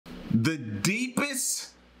The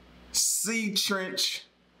deepest sea trench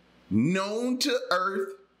known to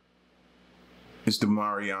Earth is the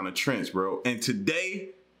Mariana Trench, bro. And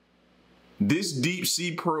today, this deep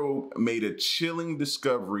sea probe made a chilling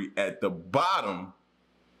discovery at the bottom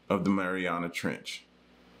of the Mariana Trench.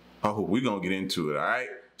 Oh, we're gonna get into it, all right?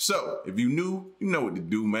 So, if you're new, you know what to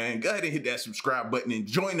do, man. Go ahead and hit that subscribe button and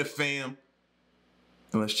join the fam.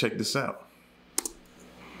 And let's check this out.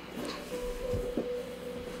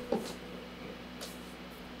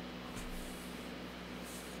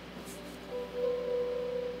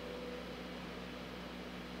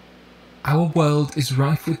 Our world is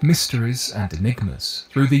rife with mysteries and enigmas.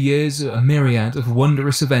 Through the years, a myriad of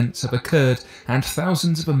wondrous events have occurred and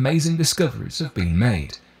thousands of amazing discoveries have been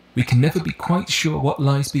made. We can never be quite sure what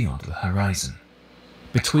lies beyond the horizon.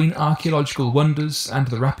 Between archaeological wonders and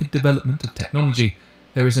the rapid development of technology,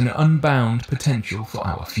 there is an unbound potential for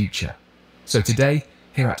our future. So today,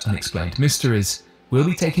 here at Unexplained Mysteries, we'll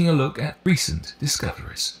be taking a look at recent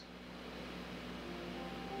discoveries.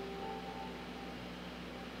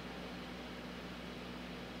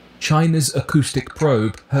 China's acoustic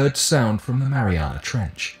probe heard sound from the Mariana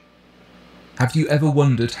Trench. Have you ever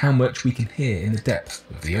wondered how much we can hear in the depth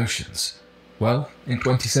of the oceans? Well, in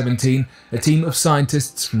 2017, a team of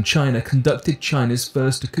scientists from China conducted China's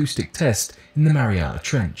first acoustic test in the Mariana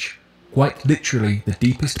Trench, quite literally the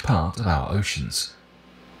deepest part of our oceans.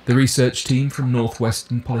 The research team from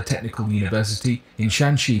Northwestern Polytechnical University in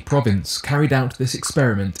Shanxi province carried out this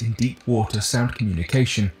experiment in deep water sound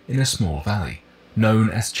communication in a small valley, known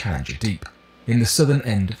as Challenger Deep, in the southern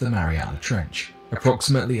end of the Mariana Trench,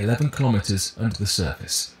 approximately 11 kilometers under the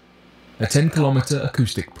surface. A 10-kilometer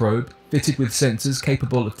acoustic probe, fitted with sensors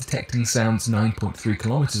capable of detecting sounds 9.3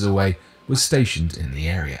 kilometers away, was stationed in the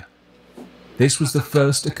area. This was the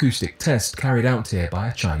first acoustic test carried out here by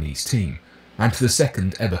a Chinese team, and the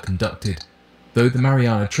second ever conducted, though the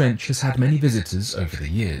Mariana Trench has had many visitors over the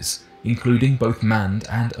years, including both manned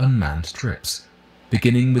and unmanned trips,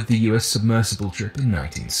 beginning with the US submersible trip in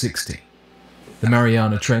 1960. The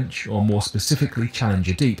Mariana Trench, or more specifically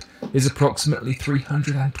Challenger Deep, is approximately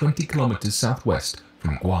 320 kilometers southwest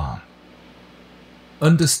from Guam.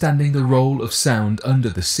 Understanding the role of sound under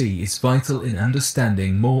the sea is vital in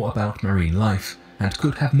understanding more about marine life and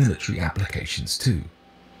could have military applications too.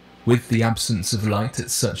 With the absence of light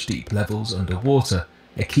at such deep levels underwater,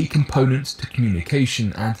 a key component to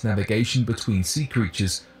communication and navigation between sea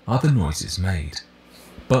creatures are the noises made.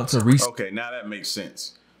 But Okay, now that makes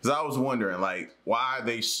sense. Because I was wondering, like, why are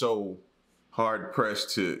they so hard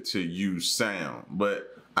pressed to use sound?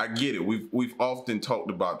 But I get it. We've often talked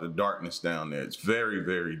about the darkness down there. It's very,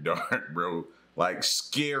 very dark, bro. Like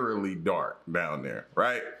scarily dark down there,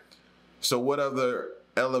 right? So what other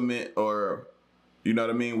element, or you know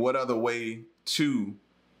what I mean? What other way to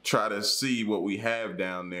try to see what we have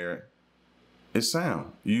down there is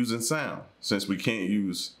sound, using sound, since we can't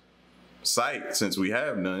use sight, since we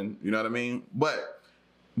have none, you know what I mean? But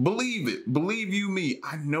believe it, believe you me,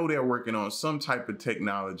 I know they're working on some type of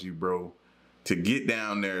technology, bro, to get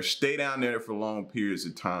down there, stay down there for long periods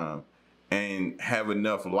of time and have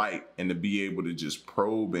enough light and to be able to just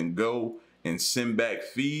probe and go and send back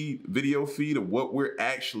video feed of what we're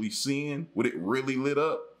actually seeing, with it really lit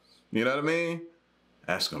up. You know what I mean?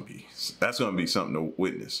 That's gonna be something to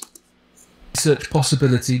witness. research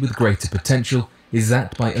possibility with greater potential is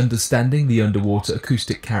that by understanding the underwater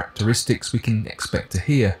acoustic characteristics we can expect to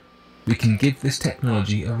hear, we can give this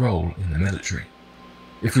technology a role in the military.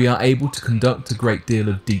 If we are able to conduct a great deal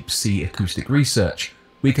of deep sea acoustic research,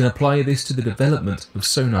 we can apply this to the development of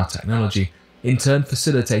sonar technology, in turn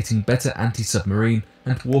facilitating better anti-submarine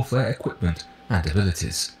and warfare equipment and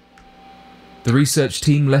abilities. The research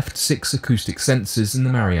team left 6 acoustic sensors in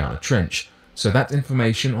the Mariana Trench, so that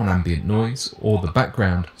information on ambient noise or the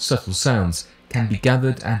background, subtle sounds, can be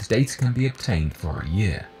gathered and data can be obtained for a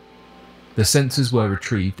year. The sensors were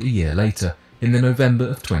retrieved a year later, in the November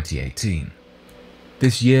of 2018.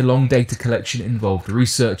 This year-long data collection involved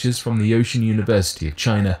researchers from the Ocean University of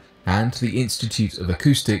China and the Institute of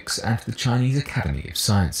Acoustics and the Chinese Academy of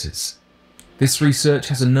Sciences. This research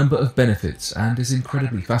has a number of benefits and is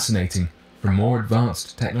incredibly fascinating, from more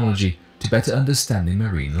advanced technology to better understanding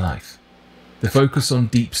marine life. The focus on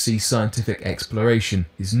deep-sea scientific exploration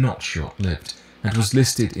is not short-lived and was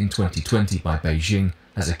listed in 2020 by Beijing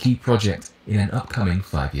as a key project in an upcoming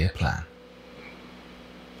 5-year plan.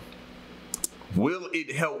 Will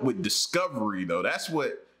it help with discovery, though? That's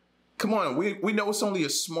what, come on, we know it's only a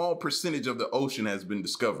small percentage of the ocean has been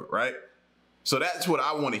discovered, right? So that's what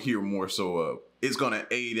I want to hear more so of. It's going to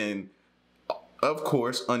aid in, of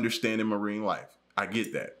course, understanding marine life. I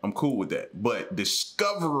get that. I'm cool with that. But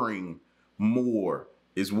discovering more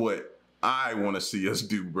is what I want to see us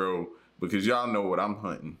do, bro, because y'all know what I'm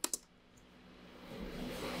hunting.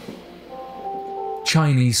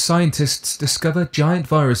 Chinese scientists discover giant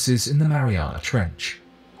viruses in the Mariana Trench.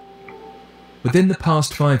 Within the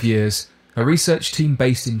past 5 years, a research team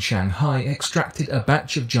based in Shanghai extracted a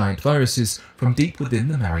batch of giant viruses from deep within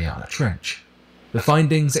the Mariana Trench. The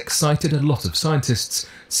findings excited a lot of scientists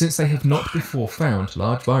since they have not before found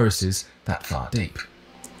large viruses that far deep.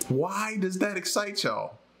 Why does that excite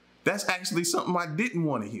y'all? That's actually something I didn't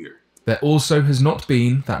want to hear. There also has not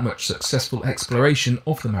been that much successful exploration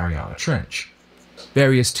of the Mariana Trench.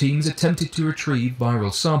 Various teams attempted to retrieve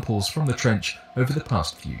viral samples from the trench over the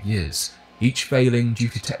past few years, each failing due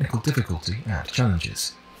to technical difficulty and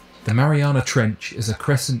challenges. The Mariana Trench is a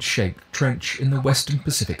crescent-shaped trench in the western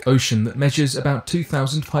Pacific Ocean that measures about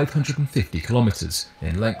 2,550 kilometers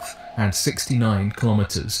in length and 69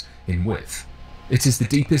 kilometers in width. It is the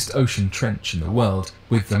deepest ocean trench in the world,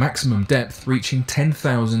 with the maximum depth reaching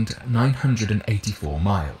 10,984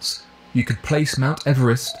 miles. You could place Mount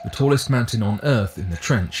Everest, the tallest mountain on Earth, in the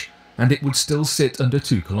trench, and it would still sit under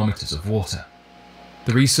 2 kilometers of water.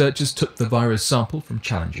 The researchers took the virus sample from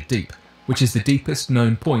Challenger Deep, which is the deepest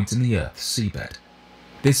known point in the Earth's seabed.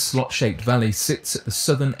 This slot-shaped valley sits at the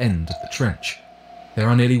southern end of the trench. There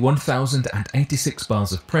are nearly 1,086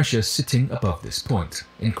 bars of pressure sitting above this point,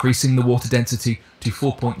 increasing the water density to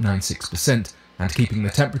 4.96% and keeping the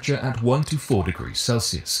temperature at 1 to 4 degrees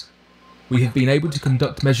Celsius. We have been able to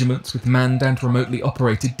conduct measurements with manned and remotely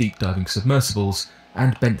operated deep-diving submersibles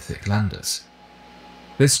and benthic landers.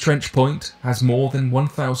 This trench point has more than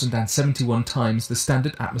 1,071 times the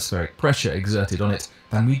standard atmospheric pressure exerted on it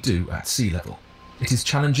than we do at sea level. It is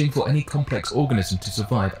challenging for any complex organism to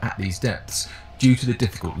survive at these depths due to the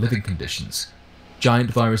difficult living conditions.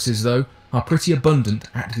 Giant viruses, though, are pretty abundant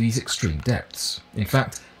at these extreme depths. In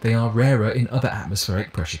fact, they are rarer in other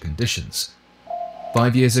atmospheric pressure conditions.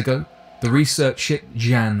 5 years ago, the research ship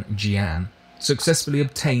Jian successfully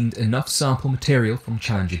obtained enough sample material from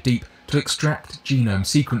Challenger Deep to extract genome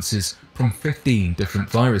sequences from 15 different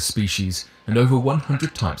virus species and over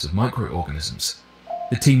 100 types of microorganisms.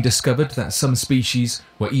 The team discovered that some species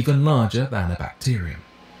were even larger than a bacterium.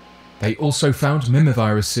 They also found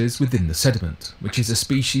mimiviruses within the sediment, which is a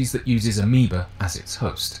species that uses amoeba as its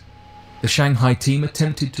host. The Shanghai team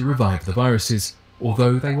attempted to revive the viruses,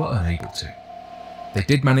 although they were unable to. They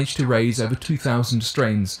did manage to raise over 2,000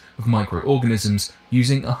 strains of microorganisms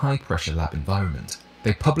using a high-pressure lab environment.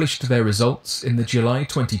 They published their results in the July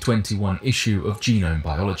 2021 issue of Genome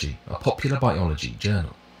Biology, a popular biology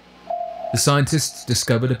journal. The scientists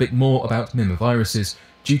discovered a bit more about mimiviruses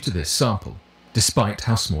due to this sample, despite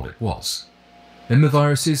how small it was.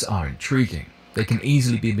 Mimiviruses are intriguing. They can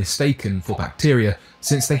easily be mistaken for bacteria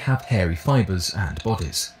since they have hairy fibers and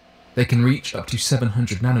bodies. They can reach up to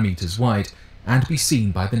 700 nanometers wide and be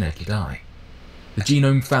seen by the naked eye. The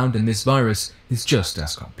genome found in this virus is just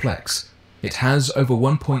as complex. It has over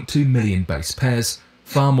 1.2 million base pairs,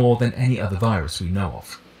 far more than any other virus we know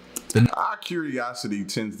of. Our curiosity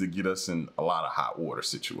tends to get us in a lot of hot water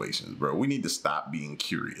situations, bro. We need to stop being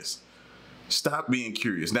curious. Stop being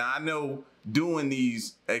curious. Now, I know doing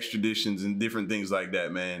these extraditions and different things like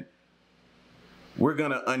that, man, we're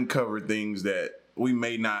going to uncover things that we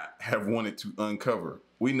may not have wanted to uncover.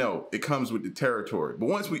 We know it comes with the territory. But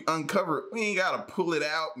once we uncover it, we ain't got to pull it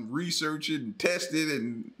out and research it and test it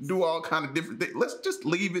and do all kind of different things. Let's just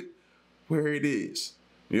leave it where it is.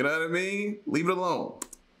 You know what I mean? Leave it alone.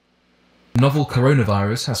 Novel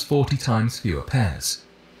coronavirus has 40 times fewer pairs.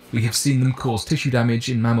 We have seen them cause tissue damage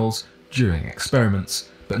in mammals during experiments,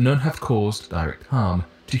 but none have caused direct harm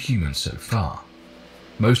to humans so far.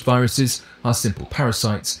 Most viruses are simple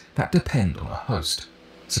parasites that depend on a host.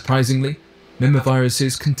 Surprisingly,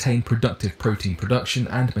 mimiviruses contain productive protein production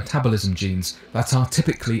and metabolism genes that are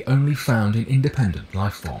typically only found in independent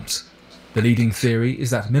life forms. The leading theory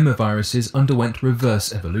is that mimiviruses underwent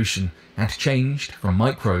reverse evolution and changed from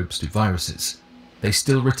microbes to viruses. They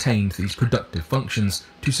still retained these productive functions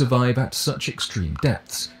to survive at such extreme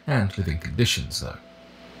depths and living conditions, though.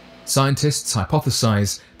 Scientists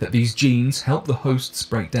hypothesize that these genes help the hosts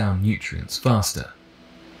break down nutrients faster.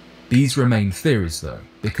 These remain theories, though,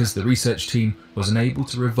 because the research team was unable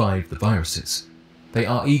to revive the viruses. They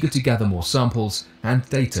are eager to gather more samples and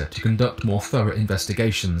data to conduct more thorough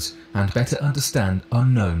investigations and better understand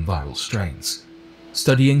unknown viral strains.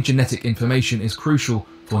 Studying genetic information is crucial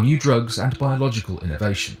for new drugs and biological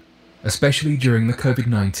innovation, especially during the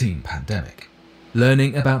COVID-19 pandemic.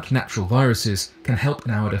 Learning about natural viruses can help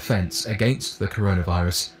in our defense against the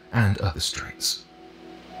coronavirus and other strains.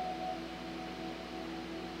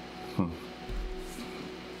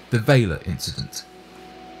 The Vela Incident.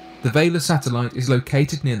 The Vela satellite is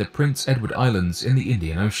located near the Prince Edward Islands in the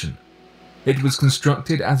Indian Ocean. It was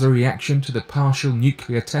constructed as a reaction to the Partial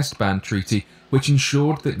Nuclear Test Ban Treaty, which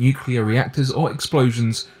ensured that nuclear reactors or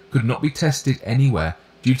explosions could not be tested anywhere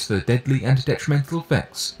due to the deadly and detrimental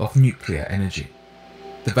effects of nuclear energy.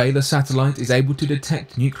 The Vela satellite is able to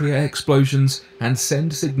detect nuclear explosions and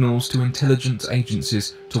send signals to intelligence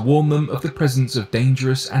agencies to warn them of the presence of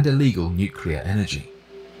dangerous and illegal nuclear energy.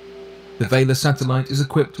 The Vela satellite is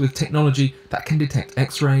equipped with technology that can detect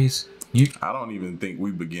X-rays. I don't even think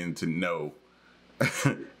we begin to know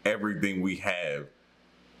everything we have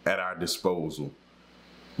at our disposal.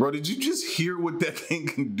 Bro, did you just hear what that thing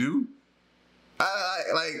can do?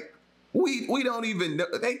 We don't even know.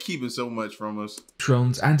 They keeping so much from us.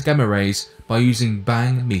 Neutrons and gamma rays by using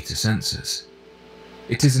bang meter sensors.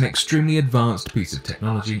 It is an extremely advanced piece of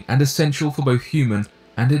technology and essential for both human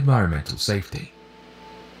and environmental safety.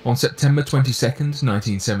 On September 22nd,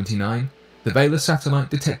 1979, the Vela satellite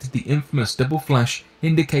detected the infamous double flash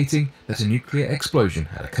indicating that a nuclear explosion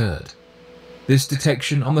had occurred. This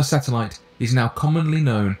detection on the satellite is now commonly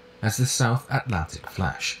known as the South Atlantic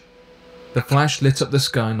Flash. The flash lit up the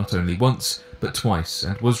sky not only once, but twice,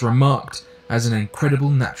 and was remarked as an incredible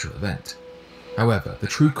natural event. However, the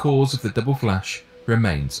true cause of the double flash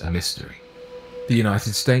remains a mystery. The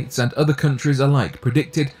United States and other countries alike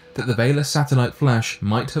predicted that the Vela satellite flash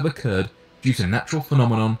might have occurred due to natural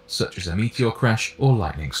phenomenon such as a meteor crash or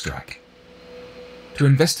lightning strike. To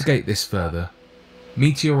investigate this further,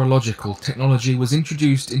 meteorological technology was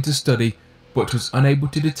introduced into study but was unable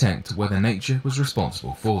to detect whether nature was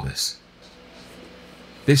responsible for this.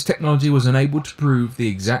 This technology was unable to prove the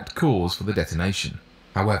exact cause for the detonation.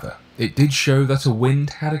 However, it did show that a wind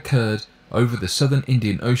had occurred over the southern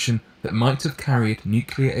Indian Ocean that might have carried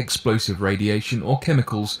nuclear explosive radiation or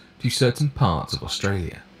chemicals to certain parts of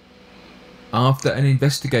Australia. After an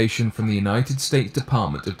investigation from the United States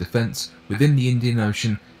Department of Defense within the Indian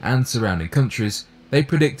Ocean and surrounding countries, they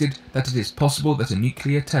predicted that it is possible that a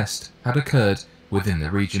nuclear test had occurred within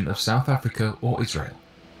the region of South Africa or Israel,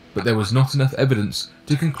 but there was not enough evidence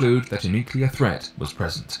to conclude that a nuclear threat was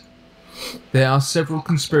present. There are several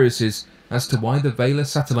conspiracies as to why the Vela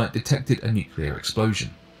satellite detected a nuclear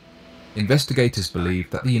explosion. Investigators believe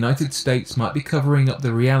that the United States might be covering up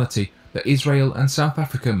the reality that Israel and South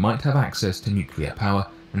Africa might have access to nuclear power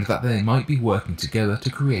and that they might be working together to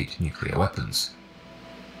create nuclear weapons.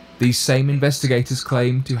 These same investigators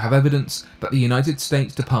claim to have evidence that the United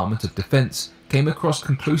States Department of Defense came across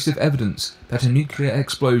conclusive evidence that a nuclear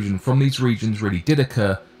explosion from these regions really did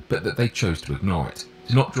occur, but that they chose to ignore it,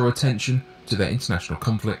 to not draw attention to their international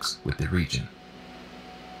conflicts with the region.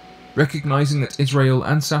 Recognizing that Israel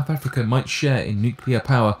and South Africa might share in nuclear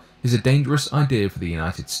power is a dangerous idea for the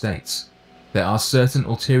United States. There are certain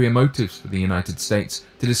ulterior motives for the United States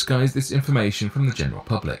to disguise this information from the general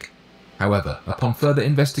public. However, upon further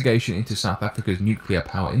investigation into South Africa's nuclear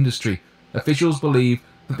power industry, officials believe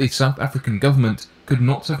that the South African government could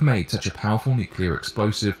not have made such a powerful nuclear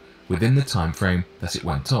explosive within the time frame that it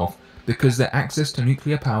went off because their access to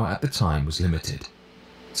nuclear power at the time was limited.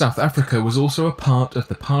 South Africa was also a part of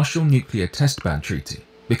the Partial Nuclear Test Ban Treaty.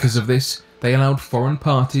 Because of this, they allowed foreign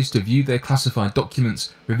parties to view their classified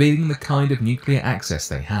documents revealing the kind of nuclear access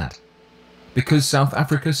they had. Because South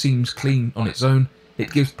Africa seems clean on its own,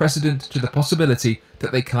 it gives precedent to the possibility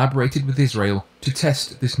that they collaborated with Israel to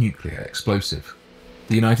test this nuclear explosive.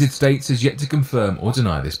 The United States has yet to confirm or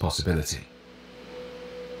deny this possibility.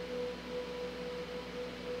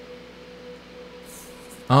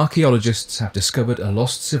 Archaeologists have discovered a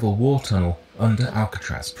lost Civil War tunnel under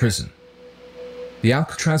Alcatraz prison. The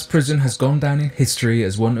Alcatraz prison has gone down in history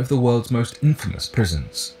as one of the world's most infamous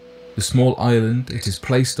prisons. The small island it is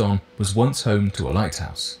placed on was once home to a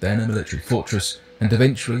lighthouse, then a military fortress, and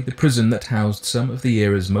eventually the prison that housed some of the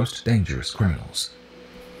era's most dangerous criminals.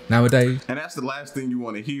 Nowadays, and that's the last thing you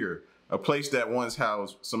want to hear. A place that once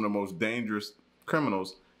housed some of the most dangerous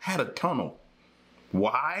criminals had a tunnel.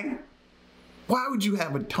 Why? Why would you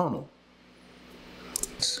have a tunnel?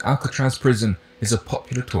 Alcatraz prison is a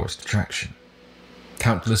popular tourist attraction.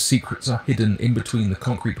 Countless secrets are hidden in between the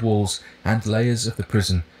concrete walls and layers of the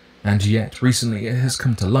prison, and yet recently it has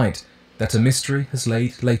come to light that a mystery has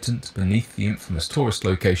laid latent beneath the infamous tourist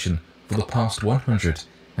location for the past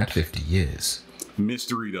 150 years.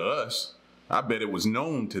 Mystery to us. I bet it was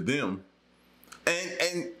known to them.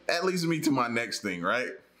 And that leads me to my next thing,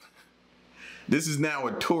 right? This is now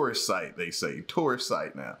a tourist site, they say. Tourist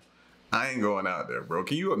site now. I ain't going out there, bro.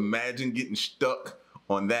 Can you imagine getting stuck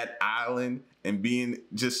on that island and being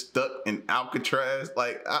just stuck in Alcatraz?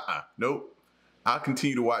 Like, nope. I'll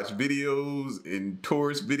continue to watch videos and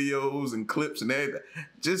tourist videos and clips and everything.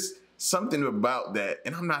 Just something about that,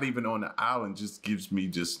 and I'm not even on the island, just gives me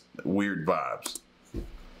just weird vibes.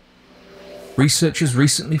 Researchers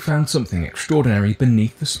recently found something extraordinary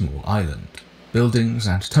beneath the small island. Buildings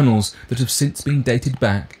and tunnels that have since been dated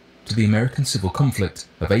back to the American Civil Conflict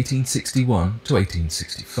of 1861 to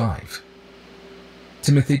 1865.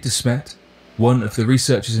 Timothy de Smet, one of the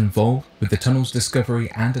researchers involved with the tunnel's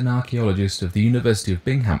discovery and an archaeologist of the University of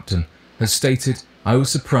Binghamton, has stated, "I was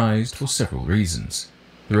surprised for several reasons.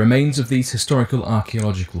 The remains of these historical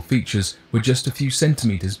archaeological features were just a few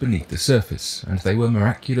centimetres beneath the surface, and they were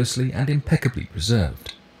miraculously and impeccably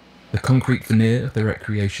preserved. The concrete veneer of the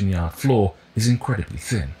recreation yard floor is incredibly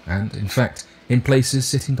thin, and, in fact, in places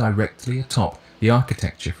sitting directly atop the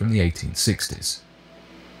architecture from the 1860s.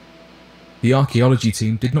 The archaeology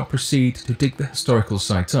team did not proceed to dig the historical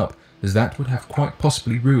site up, as that would have quite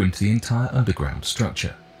possibly ruined the entire underground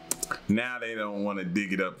structure. Now they don't want to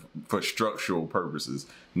dig it up for structural purposes.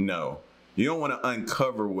 No, you don't want to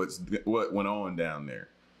uncover what went on down there.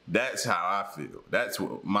 That's how I feel. That's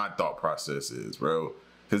what my thought process is, bro.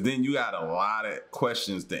 Because then you got a lot of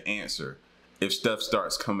questions to answer if stuff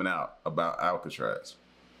starts coming out about Alcatraz.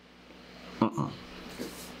 I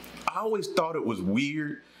always thought it was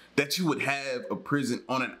weird that you would have a prison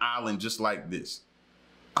on an island just like this.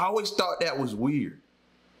 I always thought that was weird.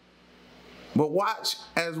 But watch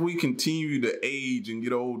as we continue to age and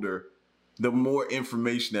get older, the more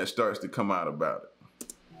information that starts to come out about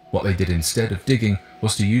it. What they did instead of digging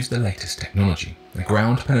was to use the latest technology, a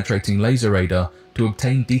ground-penetrating laser radar, to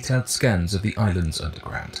obtain detailed scans of the island's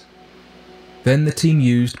underground. Then the team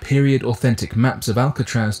used period-authentic maps of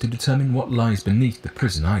Alcatraz to determine what lies beneath the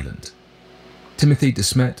prison island. Timothy de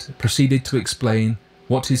Smet proceeded to explain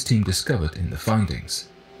what his team discovered in the findings.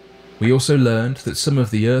 We also learned that some of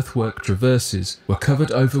the earthwork traverses were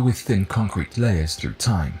covered over with thin concrete layers through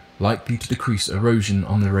time, likely to decrease erosion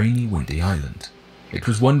on the rainy, windy island. It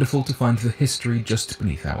was wonderful to find the history just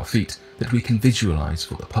beneath our feet that we can visualize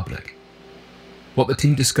for the public. What the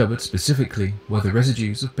team discovered specifically were the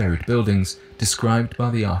residues of buried buildings described by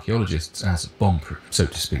the archaeologists as bomb-proof, so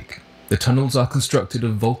to speak. The tunnels are constructed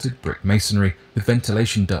of vaulted brick masonry with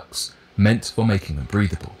ventilation ducts, meant for making them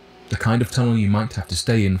breathable, the kind of tunnel you might have to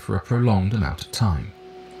stay in for a prolonged amount of time.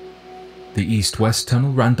 The east-west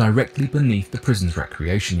tunnel ran directly beneath the prison's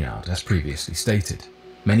recreation yard, as previously stated.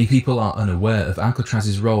 Many people are unaware of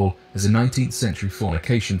Alcatraz's role as a 19th century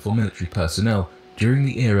fornication for military personnel during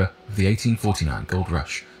the era of the 1849 gold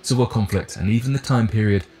rush, civil conflict, and even the time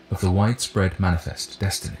period of the widespread manifest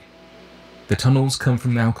destiny. The tunnels come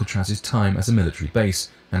from Alcatraz's time as a military base,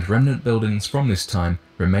 and remnant buildings from this time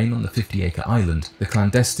remain on the 50-acre island. The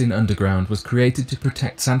clandestine underground was created to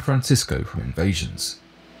protect San Francisco from invasions.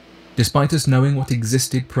 Despite us knowing what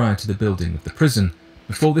existed prior to the building of the prison,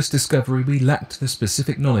 before this discovery we lacked the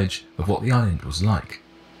specific knowledge of what the island was like.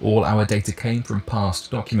 All our data came from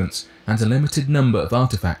past documents and a limited number of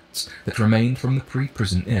artifacts that remained from the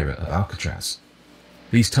pre-prison era of Alcatraz.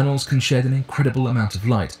 These tunnels can shed an incredible amount of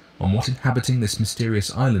light on what inhabiting this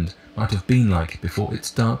mysterious island might have been like before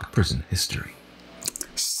its dark prison history.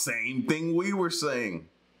 Same thing we were saying.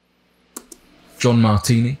 John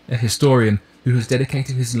Martini, a historian who has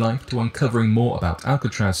dedicated his life to uncovering more about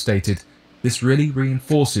Alcatraz, stated, "This really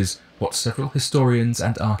reinforces what several historians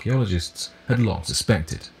and archaeologists had long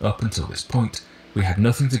suspected. Up until this point, we had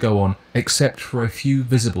nothing to go on except for a few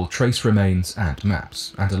visible trace remains and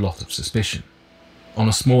maps, and a lot of suspicion. On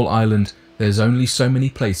a small island, there's only so many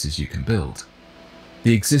places you can build.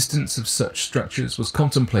 The existence of such structures was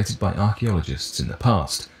contemplated by archaeologists in the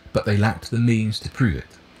past, but they lacked the means to prove it.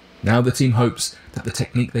 Now the team hopes that the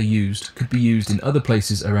technique they used could be used in other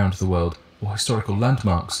places around the world or historical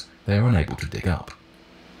landmarks they are unable to dig up."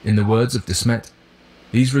 In the words of de Smet,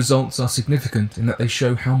 "These results are significant in that they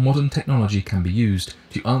show how modern technology can be used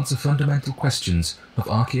to answer fundamental questions of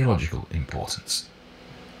archaeological importance."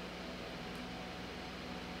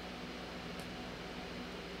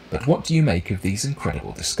 But what do you make of these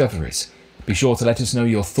incredible discoveries? Be sure to let us know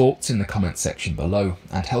your thoughts in the comments section below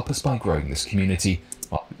and help us by growing this community.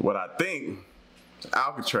 What I think,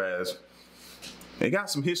 Alcatraz, it got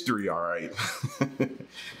some history, all right.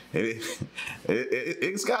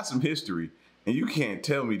 It's got some history, and you can't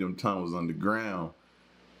tell me them tunnels underground.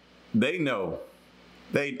 They know.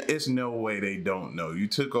 It's no way they don't know. You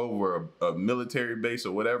took over a military base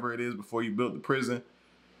or whatever it is before you built the prison,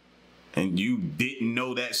 and you didn't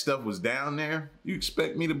know that stuff was down there? You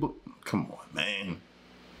expect me to... Come on, man.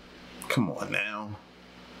 Come on now.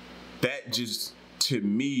 That just, to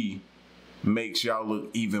me, makes y'all look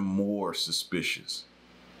even more suspicious.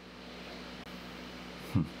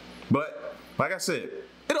 But like I said,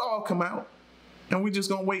 it'll all come out, and we just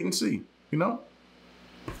gonna wait and see. You know,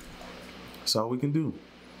 that's all we can do.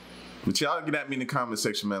 But y'all get at me in the comment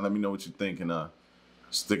section, man. Let me know what you think, and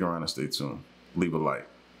stick around and stay tuned. Leave a like.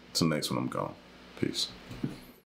 Till next one, I'm gone. Peace.